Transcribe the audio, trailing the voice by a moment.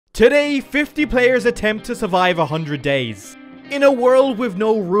Today, 50 players attempt to survive 100 days. In a world with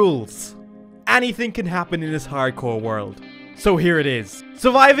no rules. Anything can happen in this hardcore world. So here it is.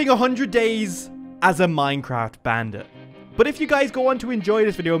 Surviving 100 days as a Minecraft bandit. But if you guys go on to enjoy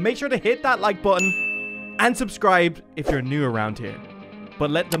this video, make sure to hit that like button and subscribe if you're new around here.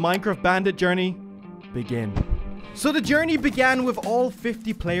 But let the Minecraft bandit journey begin. So the journey began with all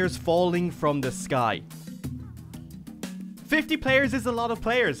 50 players falling from the sky. 50 players is a lot of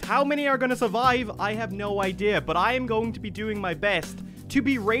players. How many are going to survive? I have no idea, but I am going to be doing my best to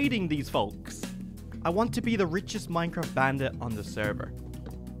be raiding these folks. I want to be the richest Minecraft bandit on the server.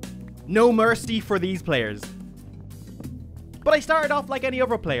 No mercy for these players. But I started off like any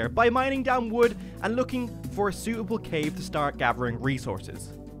other player, by mining down wood and looking for a suitable cave to start gathering resources.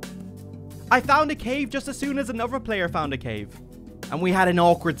 I found a cave just as soon as another player found a cave, and we had an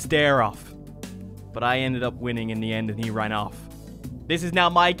awkward stare off. But I ended up winning in the end and he ran off. This is now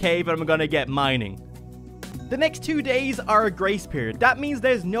my cave and I'm gonna get mining. The next 2 days are a grace period. That means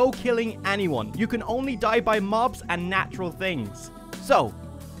there's no killing anyone. You can only die by mobs and natural things. So,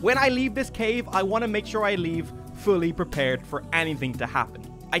 when I leave this cave, I want to make sure I leave fully prepared for anything to happen.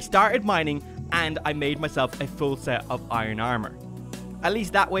 I started mining and I made myself a full set of iron armor. At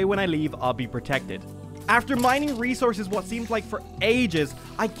least that way when I leave, I'll be protected. After mining resources what seemed like for ages,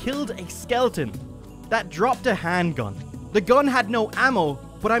 I killed a skeleton that dropped a handgun. The gun had no ammo,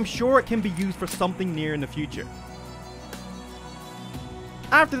 but I'm sure it can be used for something near in the future.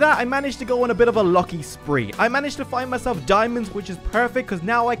 After that, I managed to go on a bit of a lucky spree. I managed to find myself diamonds, which is perfect because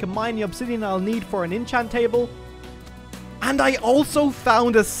now I can mine the obsidian I'll need for an enchant table. And I also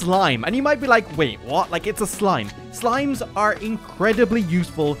found a slime. And you might be like, wait, what? Like, it's a slime. Slimes are incredibly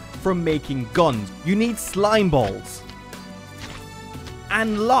useful for making guns. You need slime balls.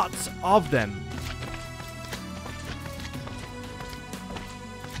 And lots of them.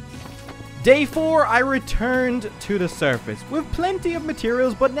 Day 4, I returned to the surface with plenty of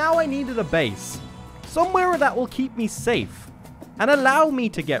materials, but now I needed a base. Somewhere that will keep me safe and allow me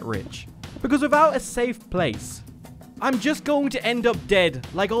to get rich. Because without a safe place, I'm just going to end up dead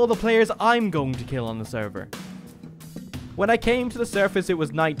like all the players I'm going to kill on the server. When I came to the surface, it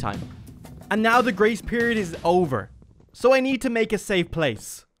was nighttime. And now the grace period is over. So I need to make a safe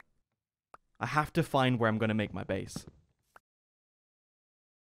place. I have to find where I'm going to make my base.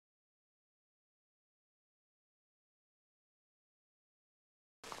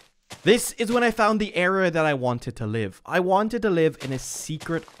 This is when I found the area that I wanted to live. I wanted to live in a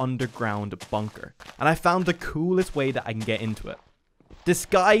secret underground bunker. And I found the coolest way that I can get into it.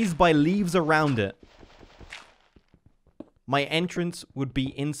 Disguised by leaves around it. My entrance would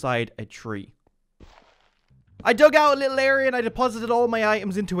be inside a tree. I dug out a little area and I deposited all my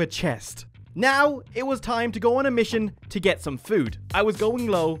items into a chest. Now, it was time to go on a mission to get some food. I was going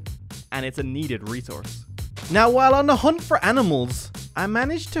low, and it's a needed resource. Now, while on the hunt for animals, I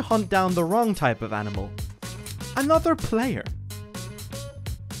managed to hunt down the wrong type of animal. Another player.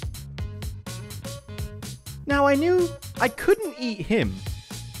 Now, I knew I couldn't eat him.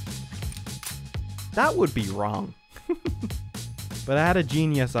 That would be wrong. But I had a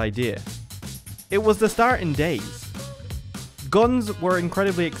genius idea. It was the starting days. Guns were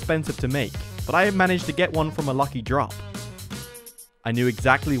incredibly expensive to make, but I managed to get one from a lucky drop. I knew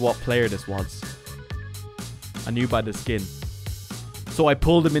exactly what player this was. I knew by the skin. So I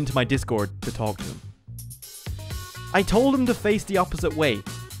pulled him into my Discord to talk to him. I told him to face the opposite way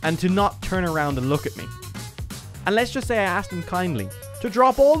and to not turn around and look at me. And let's just say I asked him kindly to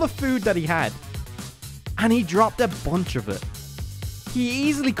drop all the food that he had. And he dropped a bunch of it. He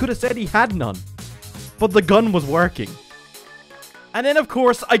easily could have said he had none. But the gun was working. And then of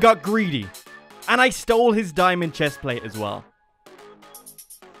course I got greedy. And I stole his diamond chestplate as well.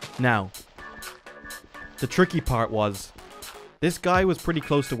 Now, the tricky part was, this guy was pretty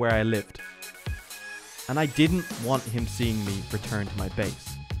close to where I lived. And I didn't want him seeing me return to my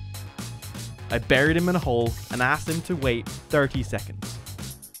base. I buried him in a hole and asked him to wait 30 seconds.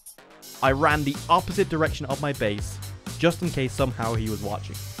 I ran the opposite direction of my base, just in case somehow he was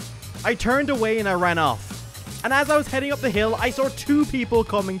watching. I turned away and I ran off. And as I was heading up the hill, I saw 2 people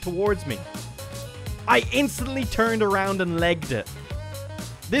coming towards me. I instantly turned around and legged it.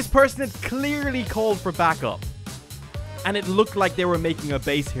 This person had clearly called for backup. And it looked like they were making a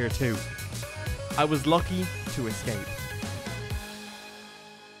base here too. I was lucky to escape.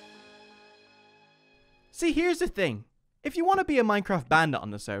 See, here's the thing. If you want to be a Minecraft bandit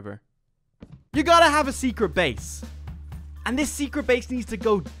on the server, you gotta have a secret base. And this secret base needs to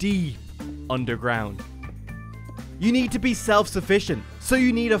go deep underground. You need to be self-sufficient, so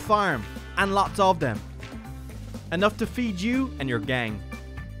you need a farm, and lots of them. Enough to feed you and your gang.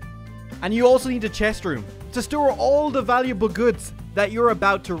 And you also need a chest room to store all the valuable goods that you're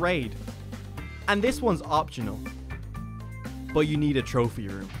about to raid. And this one's optional. But you need a trophy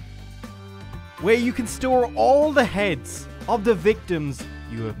room, where you can store all the heads of the victims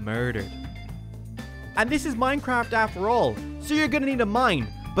you have murdered. And this is Minecraft after all, so you're gonna need a mine.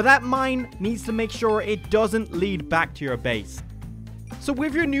 But that mine needs to make sure it doesn't lead back to your base. So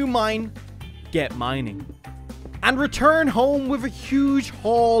with your new mine, get mining. And return home with a huge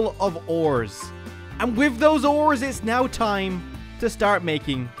haul of ores. And with those ores, it's now time to start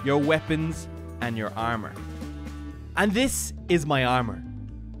making your weapons and your armor. And this is my armor.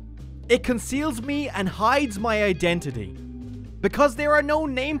 It conceals me and hides my identity, because there are no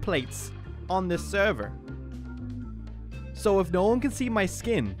nameplates on this server. So if no one can see my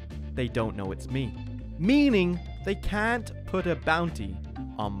skin, they don't know it's me. Meaning they can't put a bounty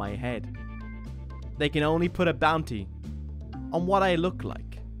on my head. They can only put a bounty on what I look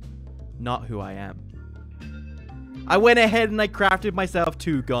like, not who I am. I went ahead and I crafted myself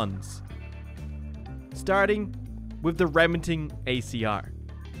 2 guns. Starting with the Remington ACR.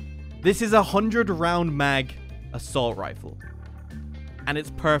 This is a 100-round mag assault rifle. And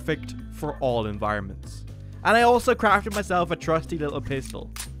it's perfect for all environments. And I also crafted myself a trusty little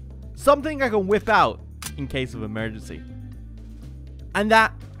pistol. Something I can whip out in case of emergency. And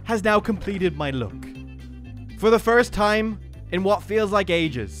that has now completed my look. For the first time in what feels like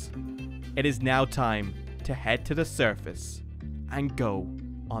ages, it is now time to head to the surface and go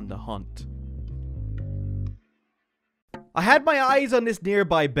on the hunt. I had my eyes on this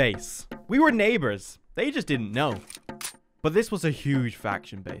nearby base. We were neighbors, they just didn't know. But this was a huge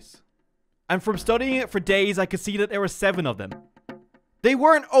faction base. And from studying it for days, I could see that there were 7 of them. They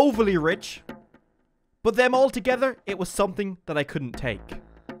weren't overly rich, but them all together, it was something that I couldn't take.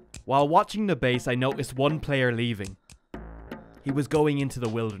 While watching the base, I noticed one player leaving. He was going into the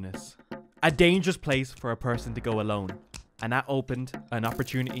wilderness. A dangerous place for a person to go alone. And that opened an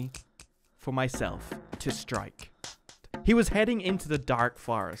opportunity for myself to strike. He was heading into the dark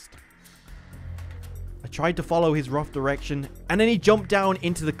forest. I tried to follow his rough direction, and then he jumped down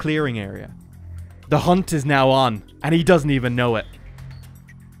into the clearing area. The hunt is now on, and he doesn't even know it.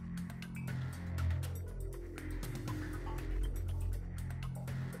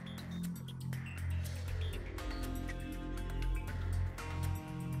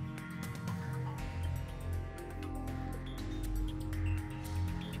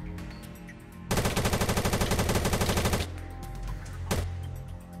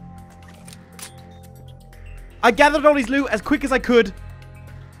 I gathered all his loot as quick as I could,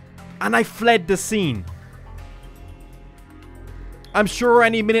 and I fled the scene. I'm sure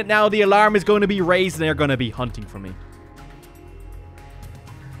any minute now the alarm is going to be raised and they're going to be hunting for me.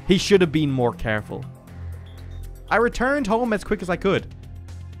 He should have been more careful. I returned home as quick as I could.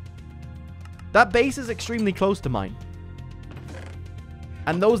 That base is extremely close to mine.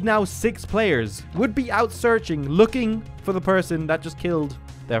 And those now 6 players would be out searching, looking for the person that just killed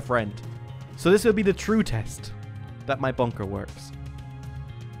their friend. So this will be the true test that my bunker works.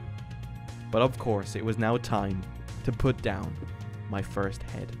 But of course, it was now time to put down my first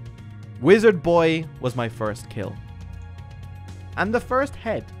head. Wizard Boy was my first kill. And the first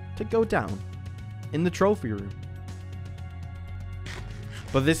head to go down in the trophy room.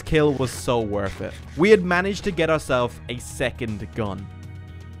 But this kill was so worth it. We had managed to get ourselves a second gun.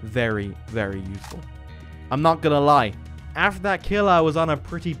 Very, very useful. I'm not gonna lie. After that kill, I was on a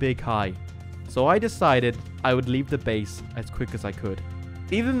pretty big high. So I decided I would leave the base as quick as I could.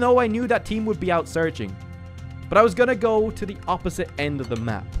 Even though I knew that team would be out searching. But I was gonna go to the opposite end of the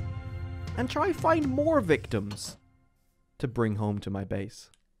map. And try find more victims to bring home to my base.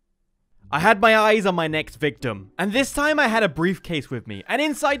 I had my eyes on my next victim. And this time I had a briefcase with me. And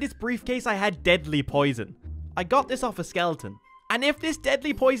inside this briefcase I had deadly poison. I got this off a skeleton. And if this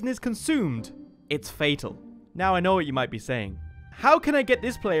deadly poison is consumed, it's fatal. Now I know what you might be saying. How can I get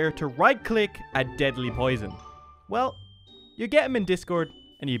this player to right-click at deadly poison? Well, you get him in Discord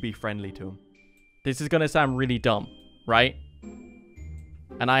and you be friendly to him. This is going to sound really dumb, right?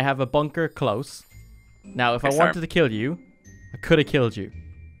 And I have a bunker close. Now, if I wanted to kill you, I could have killed you.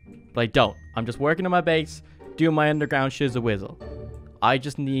 But I don't. I'm just working on my base, doing my underground shizzle-whizzle. I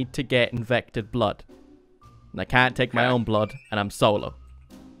just need to get infected blood. And I can't take my own blood, and I'm solo.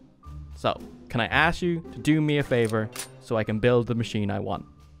 So, can I ask you to do me a favor so I can build the machine I want?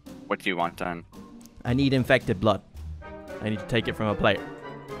 What do you want done? I need infected blood. I need to take it from a player.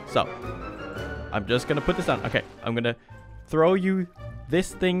 So, I'm just going to put this on. Okay, I'm going to throw you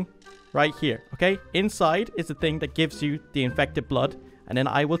this thing right here. Okay, inside is the thing that gives you the infected blood. and then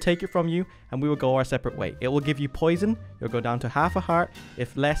I will take it from you and we will go our separate way. It will give you poison. You'll go down to half a heart.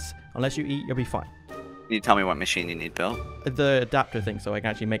 If less, unless you eat, you'll be fine. Can you tell me what machine you need built? The adapter thing, so I can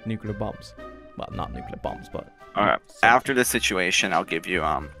actually make nuclear bombs. Well, not nuclear bombs, but... Alright, after the situation, I'll give you,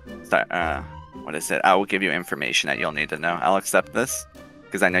 what is it? I will give you information that you'll need to know. I'll accept this,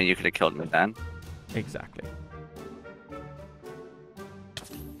 because I know you could have killed me then. Exactly.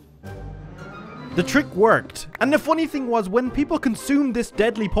 The trick worked, and the funny thing was, when people consumed this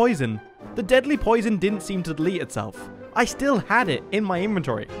deadly poison, the deadly poison didn't seem to delete itself. I still had it in my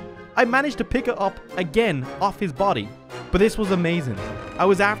inventory. I managed to pick it up again off his body. But this was amazing. I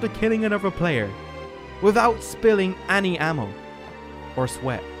was after killing another player without spilling any ammo or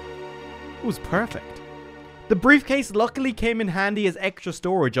sweat. It was perfect. The briefcase luckily came in handy as extra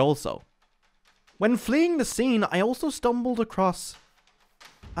storage also. When fleeing the scene, I also stumbled across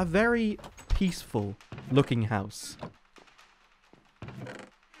a very peaceful looking house.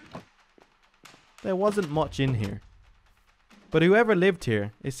 There wasn't much in here. But whoever lived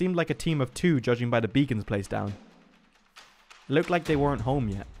here, it seemed like a team of 2 judging by the beacons placed down. It looked like they weren't home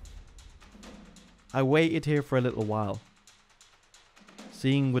yet. I waited here for a little while,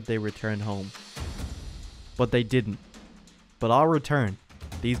 seeing would they return home. But they didn't. But I'll return.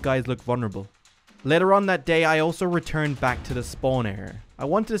 These guys look vulnerable. Later on that day, I also returned back to the spawn area. I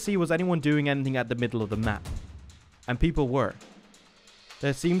wanted to see was anyone doing anything at the middle of the map. And people were.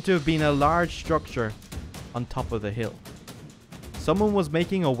 There seemed to have been a large structure on top of the hill. Someone was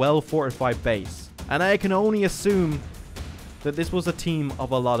making a well-fortified base, and I can only assume that this was a team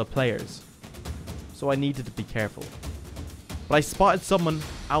of a lot of players. So I needed to be careful. But I spotted someone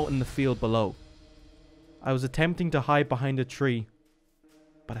out in the field below. I was attempting to hide behind a tree,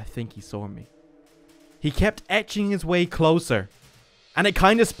 but I think he saw me. He kept etching his way closer, and it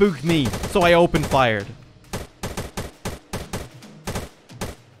kind of spooked me, so I opened fired.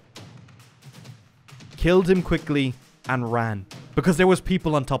 Killed him quickly and ran, because there was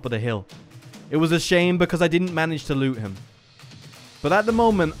people on top of the hill. It was a shame because I didn't manage to loot him. But at the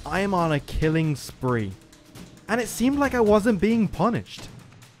moment, I am on a killing spree. And it seemed like I wasn't being punished.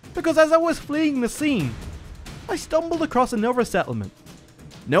 Because as I was fleeing the scene, I stumbled across another settlement.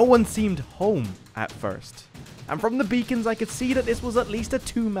 No one seemed home at first. And from the beacons I could see that this was at least a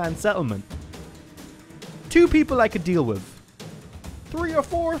 2-man settlement. 2 people I could deal with. 3 or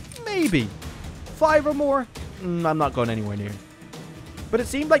 4, maybe. 5 or more, I'm not going anywhere near. But it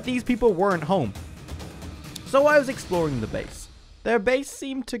seemed like these people weren't home. So I was exploring the base. Their base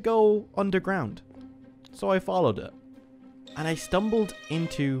seemed to go underground. So I followed it. And I stumbled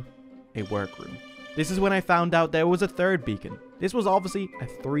into a workroom. This is when I found out there was a 3rd beacon. This was obviously a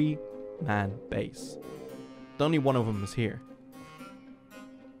 3-man base. Only one of them was here.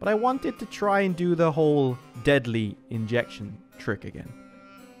 But I wanted to try and do the whole deadly injection trick again.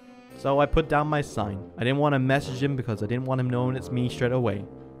 So I put down my sign. I didn't want to message him because I didn't want him knowing it's me straight away.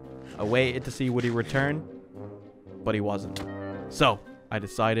 I waited to see would he return, but he wasn't. So I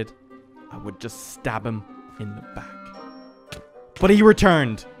decided I would just stab him in the back. But he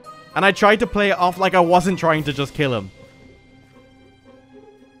returned, and I tried to play it off like I wasn't trying to just kill him.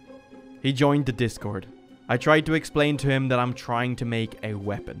 He joined the Discord. I tried to explain to him that I'm trying to make a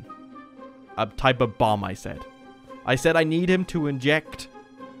weapon. A type of bomb, I said. I said I need him to inject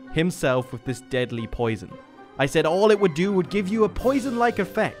himself with this deadly poison. I said all it would do would give you a poison-like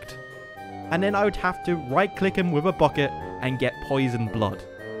effect. And then I would have to right-click him with a bucket and get poison blood.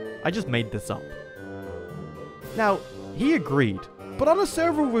 I just made this up. Now, he agreed. But on a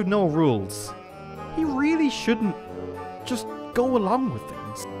server with no rules, he really shouldn't just go along with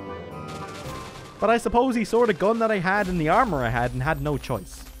things. But I suppose he saw the gun that I had and the armor I had and had no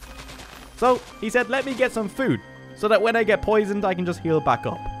choice. So he said, let me get some food so that when I get poisoned, I can just heal back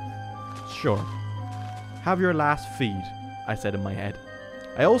up. Sure. Have your last feed, I said in my head.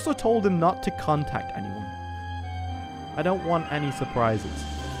 I also told him not to contact anyone. I don't want any surprises.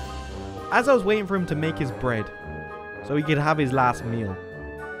 As I was waiting for him to make his bread so he could have his last meal,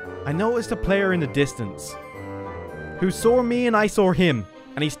 I noticed a player in the distance who saw me and I saw him,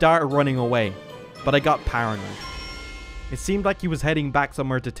 and he started running away. But I got paranoid. It seemed like he was heading back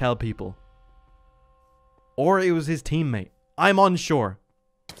somewhere to tell people. Or it was his teammate. I'm unsure.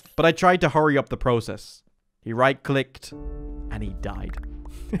 But I tried to hurry up the process. He right-clicked and he died.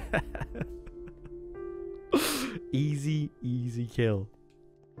 Easy, easy kill.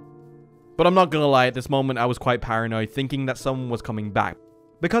 But I'm not gonna lie, at this moment I was quite paranoid, thinking that someone was coming back.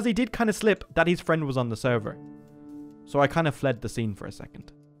 Because he did kind of slip that his friend was on the server. So I kind of fled the scene for a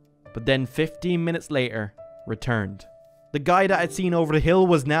second. But then 15 minutes later, returned. The guy that I'd seen over the hill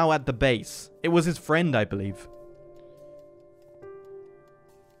was now at the base. It was his friend, I believe.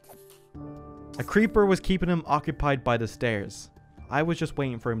 A creeper was keeping him occupied by the stairs. I was just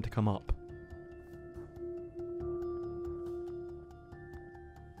waiting for him to come up.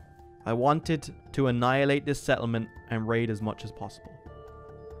 I wanted to annihilate this settlement and raid as much as possible.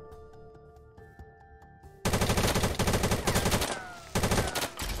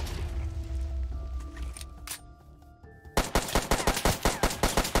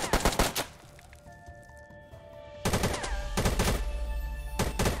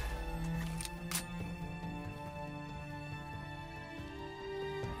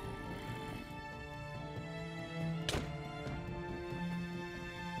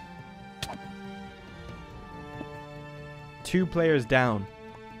 Two players down.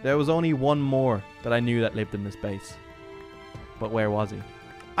 There was only one more that I knew that lived in this base. But where was he?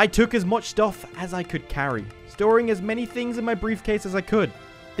 I took as much stuff as I could carry, storing as many things in my briefcase as I could.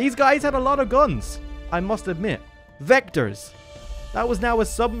 These guys had a lot of guns, I must admit. Vectors. That was now a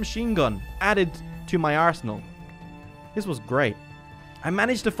submachine gun added to my arsenal. This was great. I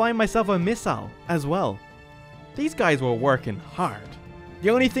managed to find myself a missile as well. These guys were working hard.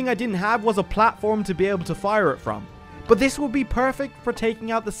 The only thing I didn't have was a platform to be able to fire it from. But this will be perfect for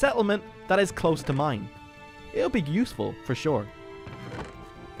taking out the settlement that is close to mine. It'll be useful for sure.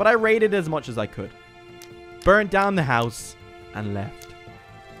 But I raided as much as I could. Burnt down the house and left.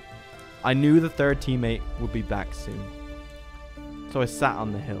 I knew the third teammate would be back soon. So I sat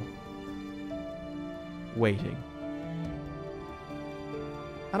on the hill. Waiting.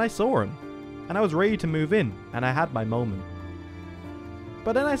 And I saw him. And I was ready to move in. And I had my moment.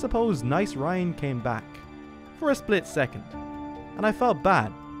 But then I suppose nice Ryan came back. For a split second, and I felt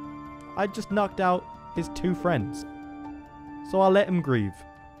bad. I just knocked out his two friends. So I'll let him grieve.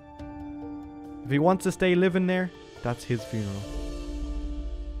 If he wants to stay living there, that's his funeral.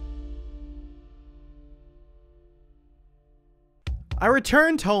 I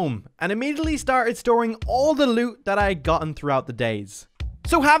returned home and immediately started storing all the loot that I had gotten throughout the days.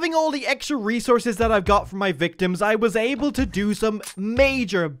 So having all the extra resources that I've got from my victims, I was able to do some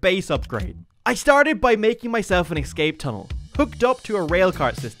major base upgrade. I started by making myself an escape tunnel, hooked up to a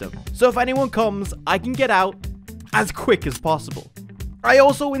railcart system, so if anyone comes, I can get out as quick as possible. I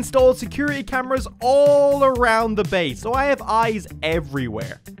also installed security cameras all around the base, so I have eyes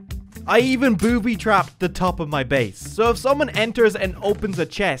everywhere. I even booby-trapped the top of my base, so if someone enters and opens a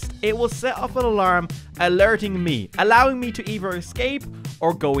chest, it will set off an alarm alerting me, allowing me to either escape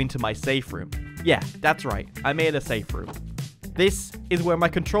or go into my safe room. Yeah, that's right, I made a safe room. This is where my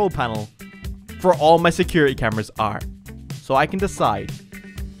control panel for all my security cameras are, so I can decide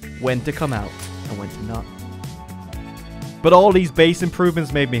when to come out and when to not. But all these base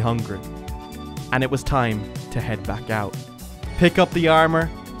improvements made me hungry, and it was time to head back out, pick up the armor,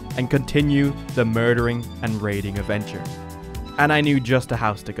 and continue the murdering and raiding adventure. And I knew just a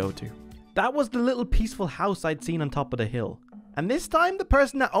house to go to. That was the little peaceful house I'd seen on top of the hill, and this time the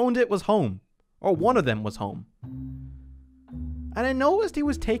person that owned it was home, or one of them was home. And I noticed he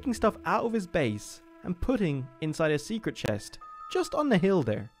was taking stuff out of his base and putting inside a secret chest just on the hill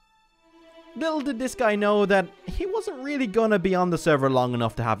there. Little did this guy know that he wasn't really gonna be on the server long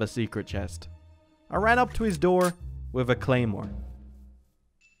enough to have a secret chest. I ran up to his door with a claymore,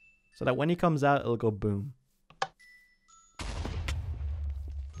 so that when he comes out it'll go boom.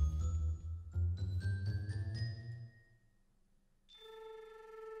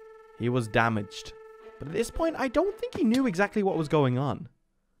 He was damaged. But at this point, I don't think he knew exactly what was going on.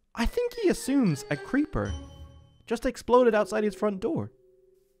 I think he assumes a creeper just exploded outside his front door.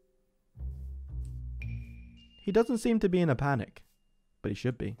 He doesn't seem to be in a panic, but he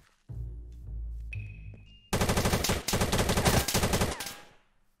should be.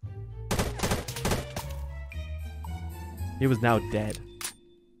 He was now dead.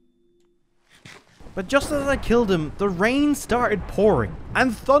 But just as I killed him, the rain started pouring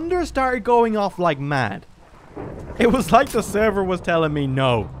and thunder started going off like mad. It was like the server was telling me,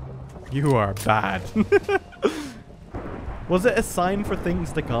 no, you are bad. Was it a sign for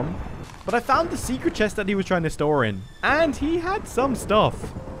things to come? But I found the secret chest that he was trying to store in, and he had some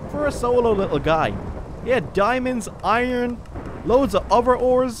stuff for a solo little guy. He had diamonds, iron, loads of other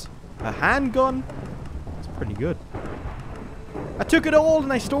ores, a handgun. It's pretty good. I took it all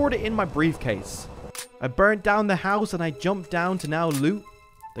and I stored it in my briefcase. I burnt down the house and I jumped down to now loot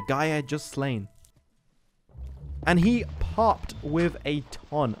the guy I had just slain. And he popped with a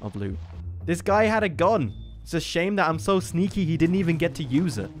ton of loot. This guy had a gun. It's a shame that I'm so sneaky he didn't even get to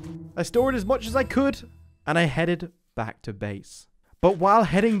use it. I stored as much as I could and I headed back to base. But while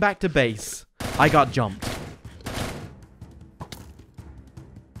heading back to base, I got jumped.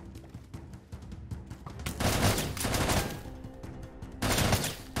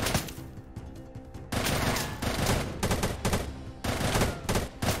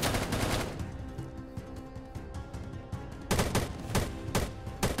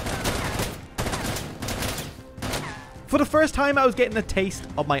 For the first time, I was getting a taste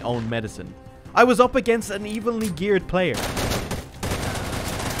of my own medicine. I was up against an evenly geared player.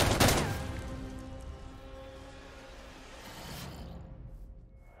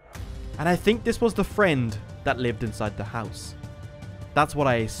 And I think this was the friend that lived inside the house. That's what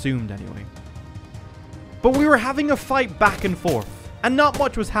I assumed anyway. But we were having a fight back and forth, and not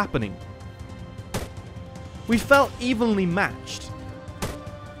much was happening. We felt evenly matched.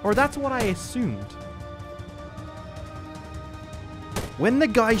 Or that's what I assumed. When the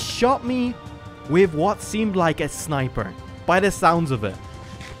guy shot me with what seemed like a sniper, by the sounds of it.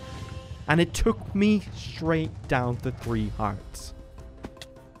 And it took me straight down to 3 hearts.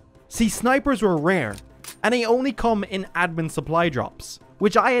 See, snipers were rare, and they only come in admin supply drops,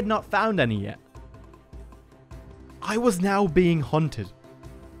 which I had not found any yet. I was now being hunted.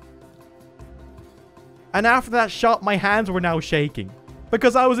 And after that shot, my hands were now shaking,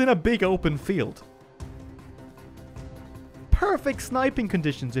 because I was in a big open field. Perfect sniping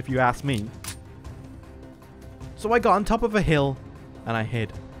conditions, if you ask me. So I got on top of a hill, and I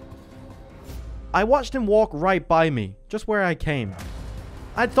hid. I watched him walk right by me, just where I came.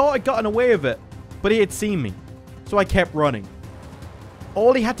 I thought I'd gotten away with it, but he had seen me, so I kept running.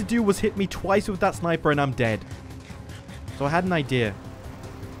 All he had to do was hit me twice with that sniper and I'm dead. So I had an idea.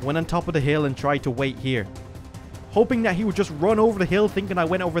 Went on top of the hill and tried to wait here, hoping that he would just run over the hill thinking I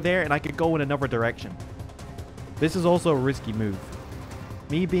went over there and I could go in another direction. This is also a risky move.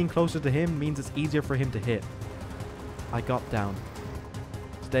 Me being closer to him means it's easier for him to hit. I got down,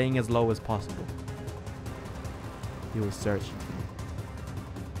 staying as low as possible. He was searching for me.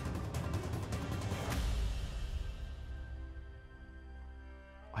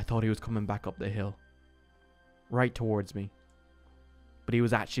 I thought he was coming back up the hill, right towards me, but he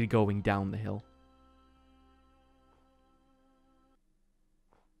was actually going down the hill.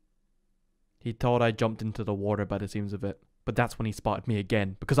 He thought I jumped into the water by the seams of it, but that's when he spotted me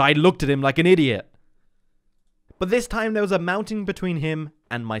again, because I looked at him like an idiot. But this time there was a mountain between him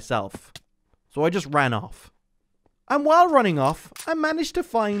and myself, so I just ran off. And while running off, I managed to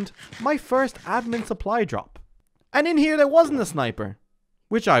find my first admin supply drop. And in here there wasn't a sniper,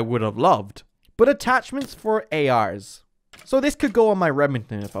 which I would have loved, but attachments for ARs. So this could go on my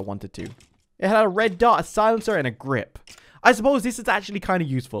Remington if I wanted to. It had a red dot, a silencer, and a grip. I suppose this is actually kind of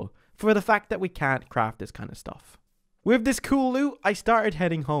useful, for the fact that we can't craft this kind of stuff. With this cool loot, I started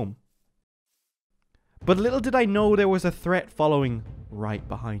heading home. But little did I know there was a threat following right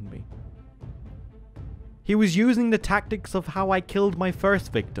behind me. He was using the tactics of how I killed my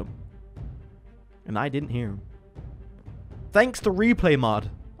first victim. And I didn't hear him. Thanks to replay mod,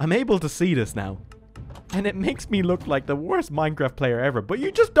 I'm able to see this now. And it makes me look like the worst Minecraft player ever, but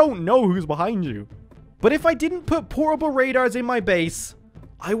you just don't know who's behind you. But if I didn't put portable radars in my base,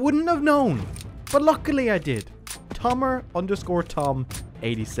 I wouldn't have known. But luckily I did.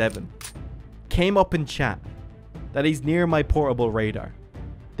 Tomer_Tom87 came up in chat that he's near my portable radar.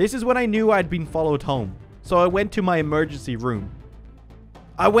 This is when I knew I'd been followed home, so I went to my emergency room.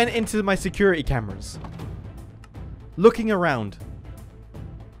 I went into my security cameras, looking around.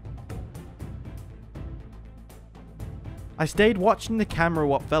 I stayed watching the camera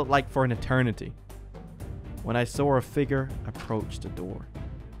what felt like for an eternity, when I saw a figure approach the door.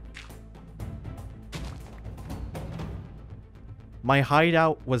 My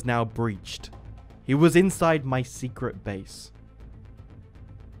hideout was now breached. He was inside my secret base.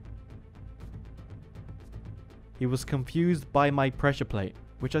 He was confused by my pressure plate,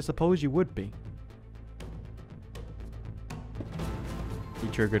 which I suppose you would be. He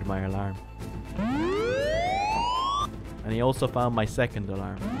triggered my alarm. And he also found my second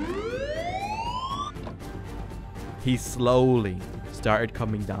alarm. He slowly started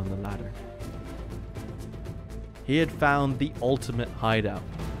coming down the ladder. He had found the ultimate hideout.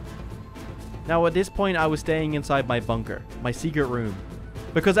 Now at this point I was staying inside my bunker, my secret room.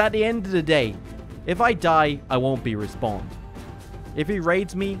 Because at the end of the day, if I die, I won't be respawned. If he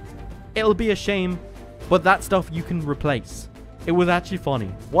raids me, it'll be a shame, but that stuff you can replace. It was actually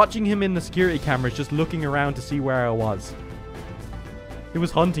funny, watching him in the security cameras just looking around to see where I was. He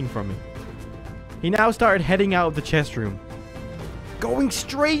was hunting for me. He now started heading out of the chest room, going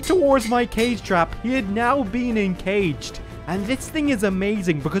straight towards my cage trap. He had now been encaged. And this thing is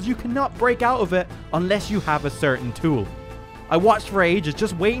amazing because you cannot break out of it unless you have a certain tool. I watched for ages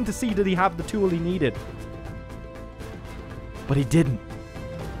just waiting to see did he have the tool he needed. But he didn't.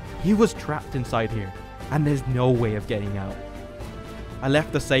 He was trapped inside here and there's no way of getting out. I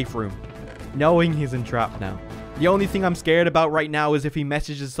left the safe room, knowing he's entrapped now. The only thing I'm scared about right now is if he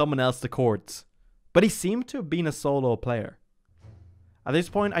messages someone else to courts. But he seemed to have been a solo player. At this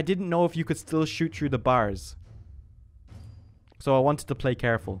point, I didn't know if you could still shoot through the bars. so I wanted to play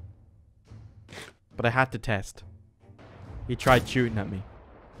careful. But I had to test. He tried shooting at me,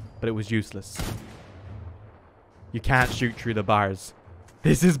 but it was useless. You can't shoot through the bars.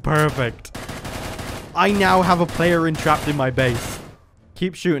 This is perfect. I now have a player entrapped in my base.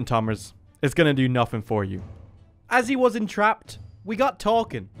 Keep shooting, Thomas. It's gonna do nothing for you. As he was entrapped, we got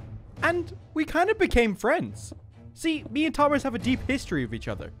talking. And we kind of became friends. See, me and Thomas have a deep history of each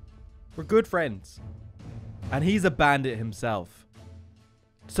other. We're good friends. And he's a bandit himself.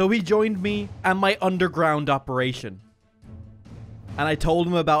 So he joined me and my underground operation. And I told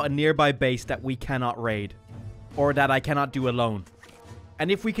him about a nearby base that we cannot raid. Or that I cannot do alone.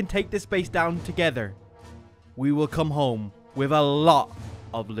 And if we can take this base down together, we will come home with a lot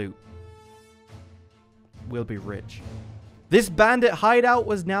of loot. We'll be rich. This bandit hideout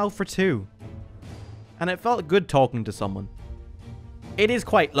was now for two. And it felt good talking to someone. It is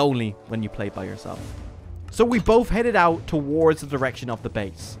quite lonely when you play by yourself. So we both headed out towards the direction of the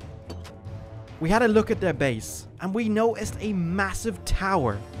base. We had a look at their base and we noticed a massive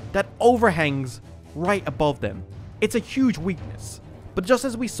tower that overhangs right above them. It's a huge weakness. But just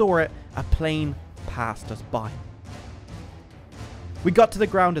as we saw it, a plane passed us by. We got to the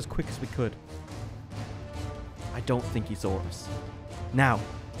ground as quick as we could. I don't think he saw us. Now,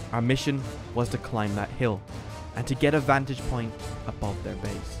 our mission was to climb that hill and to get a vantage point above their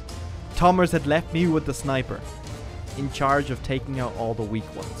base. Thomas had left me with the sniper, in charge of taking out all the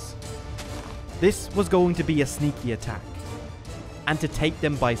weak ones. This was going to be a sneaky attack, and to take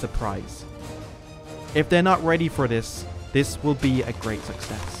them by surprise. If they're not ready for this, this will be a great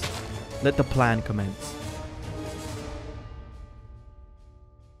success. Let the plan commence.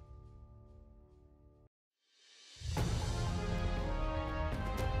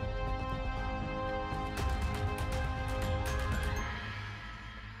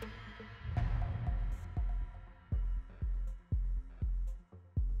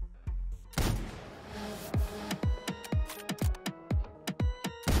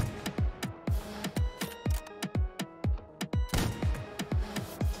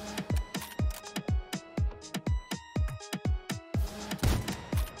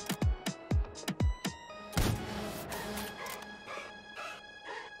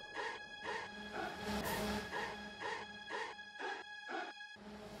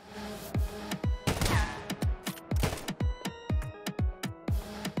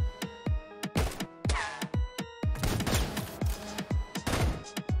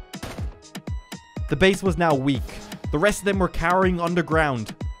 The base was now weak. The rest of them were cowering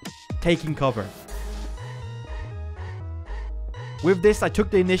underground, taking cover. With this, I took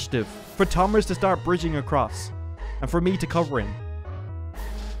the initiative for Thomas to start bridging across, and for me to cover him.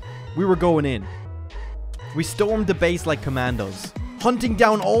 We were going in. We stormed the base like commandos, hunting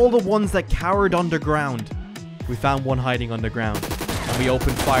down all the ones that cowered underground. We found one hiding underground, and we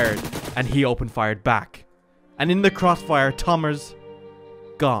opened fire, and he opened fire back. And in the crossfire, Thomas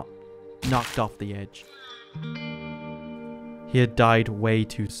got knocked off the edge. He had died way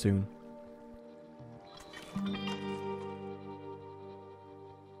too soon.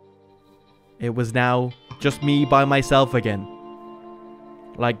 It was now just me by myself again.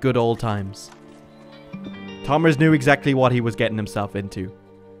 Like good old times. Thomas knew exactly what he was getting himself into.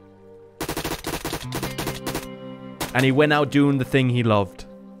 And he went out doing the thing he loved.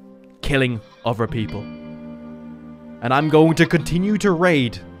 Killing other people. And I'm going to continue to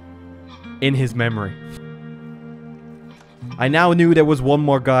raid in his memory. I now knew there was one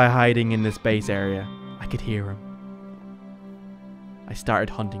more guy hiding in this base area. I could hear him. I started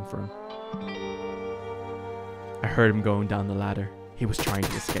hunting for him. I heard him going down the ladder. He was trying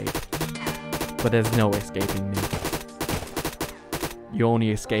to escape. But there's no escaping me. You only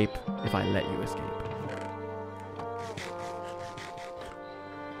escape if I let you escape.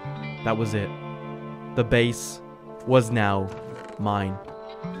 That was it. The base was now mine.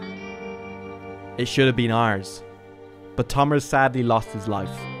 It should have been ours. But Thomas sadly lost his life.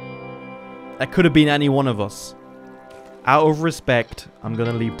 That could have been any one of us. Out of respect, I'm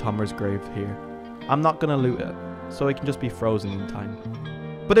gonna leave Thomas' grave here. I'm not gonna loot it, so it can just be frozen in time.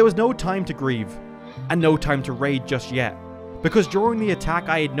 But there was no time to grieve, and no time to raid just yet. Because during the attack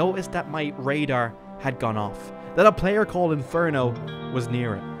I had noticed that my radar had gone off. That a player called Inferno was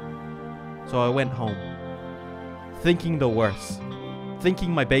near it. So I went home. Thinking the worst.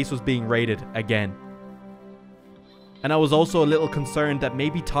 Thinking my base was being raided again. And I was also a little concerned that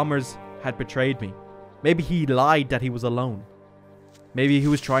maybe Thomas had betrayed me. Maybe he lied that he was alone. Maybe he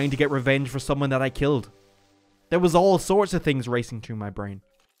was trying to get revenge for someone that I killed. There was all sorts of things racing through my brain.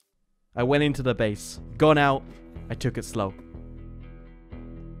 I went into the base. Gun out. I took it slow.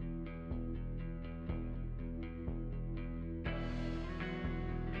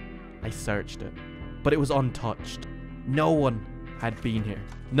 I searched it, but it was untouched. No one had been here.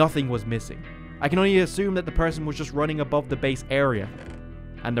 Nothing was missing. I can only assume that the person was just running above the base area,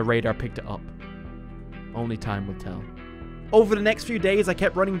 and the radar picked it up. Only time will tell. Over the next few days, I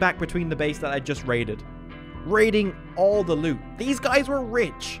kept running back between the base that I just raided, raiding all the loot. These guys were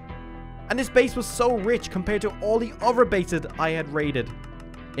rich, and this base was so rich compared to all the other bases I had raided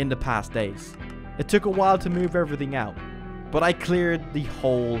in the past days. It took a while to move everything out, but I cleared the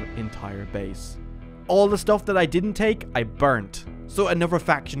whole entire base. All the stuff that I didn't take, I burnt, so another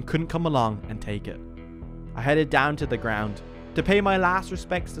faction couldn't come along and take it. I headed down to the ground to pay my last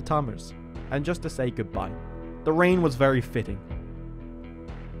respects to Thomas, and just to say goodbye. The rain was very fitting.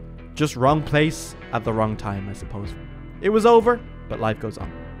 Just wrong place at the wrong time, I suppose. It was over, but life goes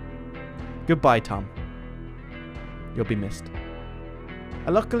on. Goodbye, Tom. You'll be missed.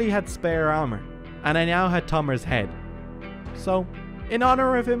 I luckily had spare armor, and I now had Tomer's head. So, in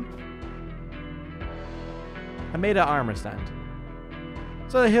honor of him, I made an armor stand,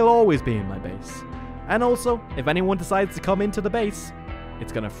 so that he'll always be in my base. And also, if anyone decides to come into the base,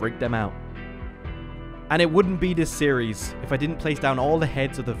 it's gonna freak them out. And it wouldn't be this series if I didn't place down all the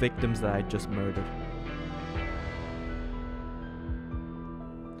heads of the victims that I just murdered.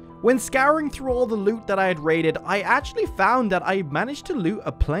 When scouring through all the loot that I had raided, I actually found that I managed to loot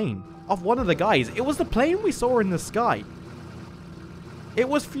a plane of one of the guys. It was the plane we saw in the sky. It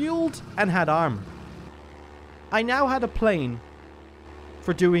was fueled and had armor. I now had a plane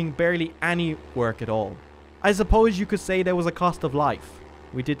for doing barely any work at all. I suppose you could say there was a cost of life.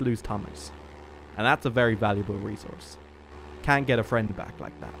 We did lose Thomas, and that's a very valuable resource. Can't get a friend back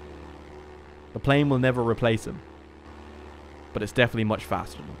like that. The plane will never replace him, but it's definitely much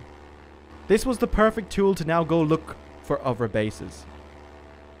faster than him. This was the perfect tool to now go look for other bases.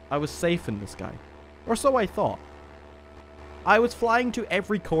 I was safe in the sky, or so I thought. I was flying to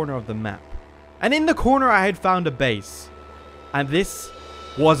every corner of the map, and in the corner I had found a base, and this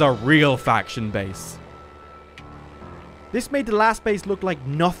was a real faction base. This made the last base look like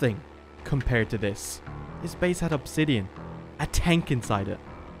nothing compared to this. This base had obsidian, a tank inside it,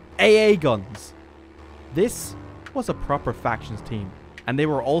 AA guns. This was a proper factions team, and they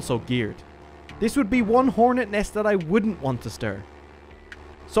were also geared. This would be one hornet nest that I wouldn't want to stir.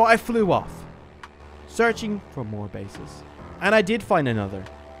 So I flew off, searching for more bases. And I did find another,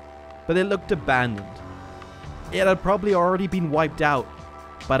 but it looked abandoned. It had probably already been wiped out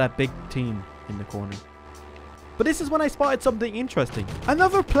by that big team in the corner. But this is when I spotted something interesting.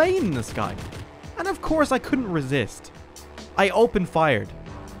 Another plane in the sky. And of course I couldn't resist. I opened fired,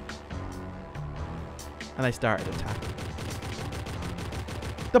 and I started attacking.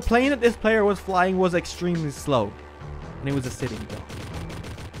 The plane that this player was flying was extremely slow, and it was a sitting duck.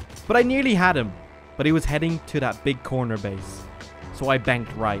 But I nearly had him, but he was heading to that big corner base, so I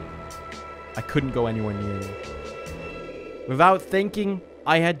banked right. I couldn't go anywhere near him. Without thinking,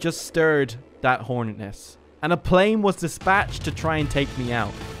 I had just stirred that hornet nest, and a plane was dispatched to try and take me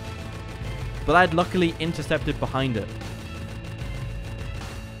out. But I'd luckily intercepted behind it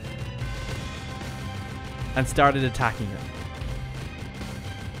and started attacking it.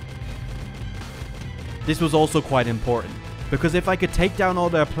 This was also quite important, because if I could take down all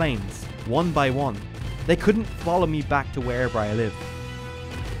their planes, one by one, they couldn't follow me back to wherever I live.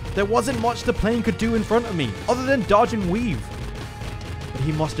 There wasn't much the plane could do in front of me, other than dodge and weave. But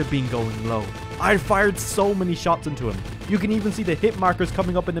he must have been going low. I had fired so many shots into him. You can even see the hit markers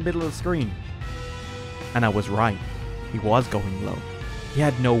coming up in the middle of the screen. And I was right. He was going low. He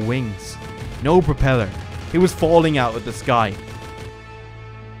had no wings, no propeller. He was falling out of the sky.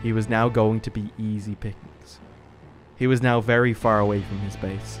 He was now going to be easy pickings. He was now very far away from his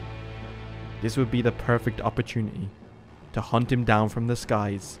base. This would be the perfect opportunity to hunt him down from the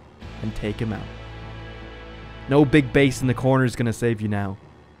skies and take him out. No big base in the corner is going to save you now.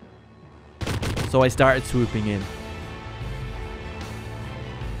 So I started swooping in.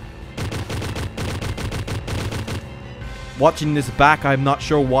 Watching this back, I'm not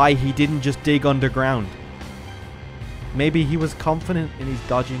sure why he didn't just dig underground. Maybe he was confident in his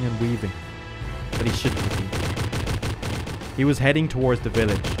dodging and weaving, but he shouldn't have been. He was heading towards the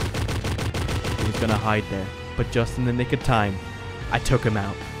village. He was gonna hide there, but just in the nick of time, I took him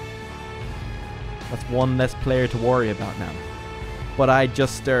out. That's one less player to worry about now. But I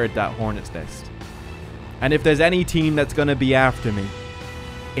just stirred that hornet's nest. And if there's any team that's gonna be after me,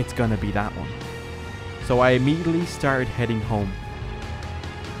 it's gonna be that one. So I immediately started heading home.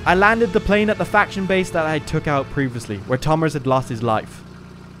 I landed the plane at the faction base that I took out previously, where Thomas had lost his life.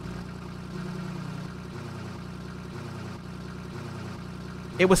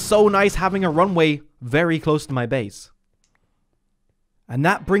 It was so nice having a runway very close to my base. And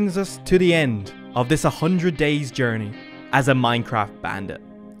that brings us to the end of this 100 days journey as a Minecraft bandit.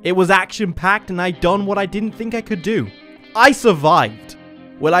 It was action-packed and I done what I didn't think I could do. I survived.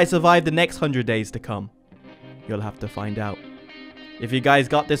 Will I survive the next 100 days to come? You'll have to find out. If you guys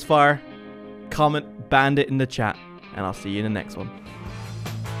got this far, comment bandit in the chat and I'll see you in the next one.